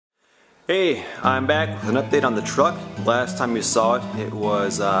Hey, I'm back with an update on the truck. Last time you saw it, it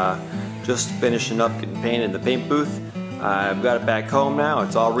was just finishing up getting painted in the paint booth. I've got it back home now.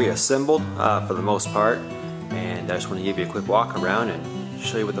 It's all reassembled for the most part, and I just want to give you a quick walk around and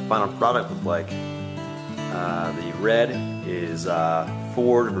show you what the final product looked like. The red is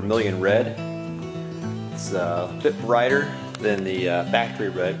Ford Vermilion Red. It's a bit brighter than the factory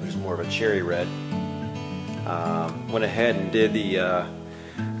red, which is more of a cherry red. Went ahead and did the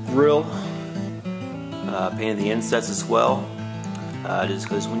grill, painted the insets as well, just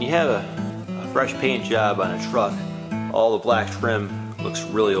because when you have a fresh paint job on a truck, all the black trim looks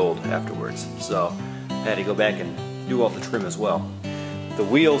really old afterwards, so I had to go back and do all the trim as well. The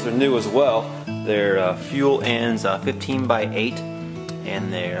wheels are new as well. They're fuel ends 15 by 8,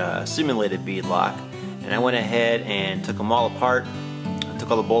 and they're simulated bead lock, and I went ahead and took them all apart. I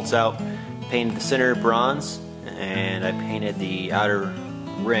took all the bolts out, painted the center bronze, and I painted the outer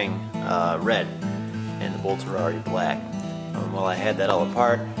ring red, and the bolts were already black. While I had that all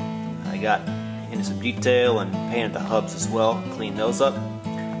apart, I got into some detail and painted the hubs as well, cleaned those up,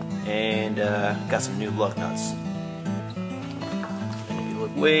 and got some new lug nuts. And if you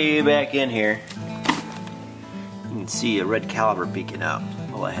look way back in here, you can see a red caliper peeking out.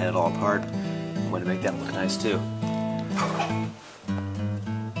 While I had it all apart, I'm going to make that look nice too.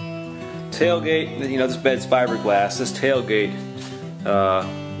 Tailgate, you know, this bed's fiberglass. This tailgate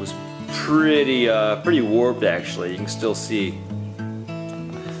was pretty warped actually. You can still see.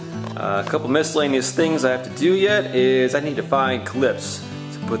 A couple miscellaneous things I have to do yet is I need to find clips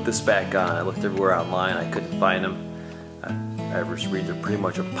to put this back on. I looked everywhere online, I couldn't find them. I just read they're pretty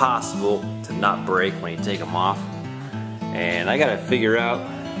much impossible to not break when you take them off. And I gotta figure out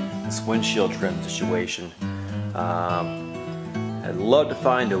this windshield trim situation. I'd love to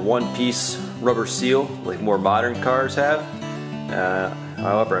find a one-piece rubber seal like more modern cars have.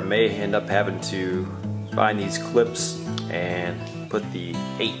 However, I may end up having to find these clips and put the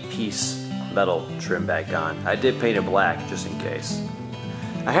 8-piece metal trim back on. I did paint it black just in case.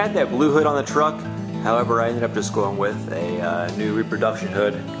 I had that blue hood on the truck, however I ended up just going with a new reproduction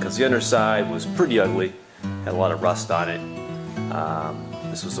hood because the underside was pretty ugly, had a lot of rust on it.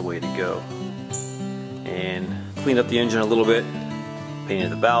 This was the way to go. And cleaned up the engine a little bit,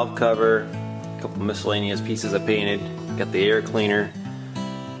 painted the valve cover, a couple miscellaneous pieces I painted, got the air cleaner,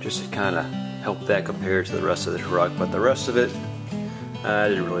 just to kind of help that compare to the rest of the truck, but the rest of it, I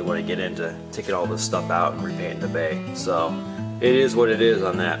didn't really want to get into taking all this stuff out and repainting the bay, so it is what it is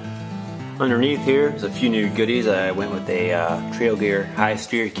on that. Underneath here is a few new goodies. I went with a Trail Gear high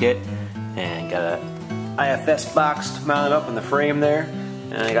steer kit and got a IFS box mounted up in the frame there,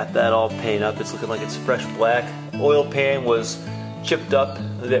 and I got that all painted up. It's looking like it's fresh black. Oil pan was chipped up,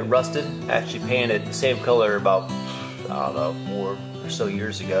 a bit rusted. I actually painted it the same color about, I don't know, 4 or so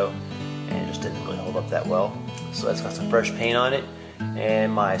years ago, and it just didn't really hold up that well. So that's got some fresh paint on it.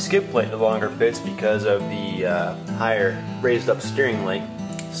 And my skid plate no longer fits because of the higher raised up steering link.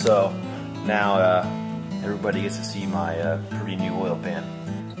 So now everybody gets to see my pretty new oil pan.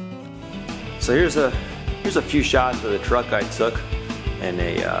 So here's a few shots of the truck I took in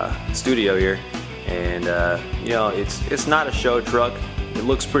a studio here. And you know, it's not a show truck. It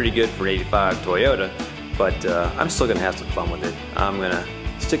looks pretty good for an 85 Toyota, but I'm still gonna have some fun with it. I'm gonna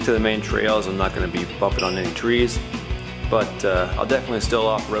stick to the main trails. I'm not gonna be bumping on any trees, but I'll definitely still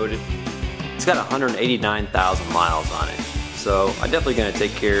off-road it. It's got 189,000 miles on it, so I'm definitely gonna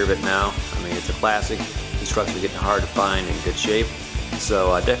take care of it now. I mean, it's a classic. These trucks are getting hard to find in good shape,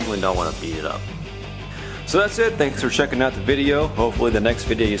 so I definitely don't want to beat it up. So that's it. Thanks for checking out the video. Hopefully the next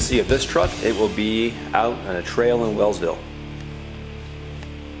video you see of this truck, it will be out on a trail in Wellsville.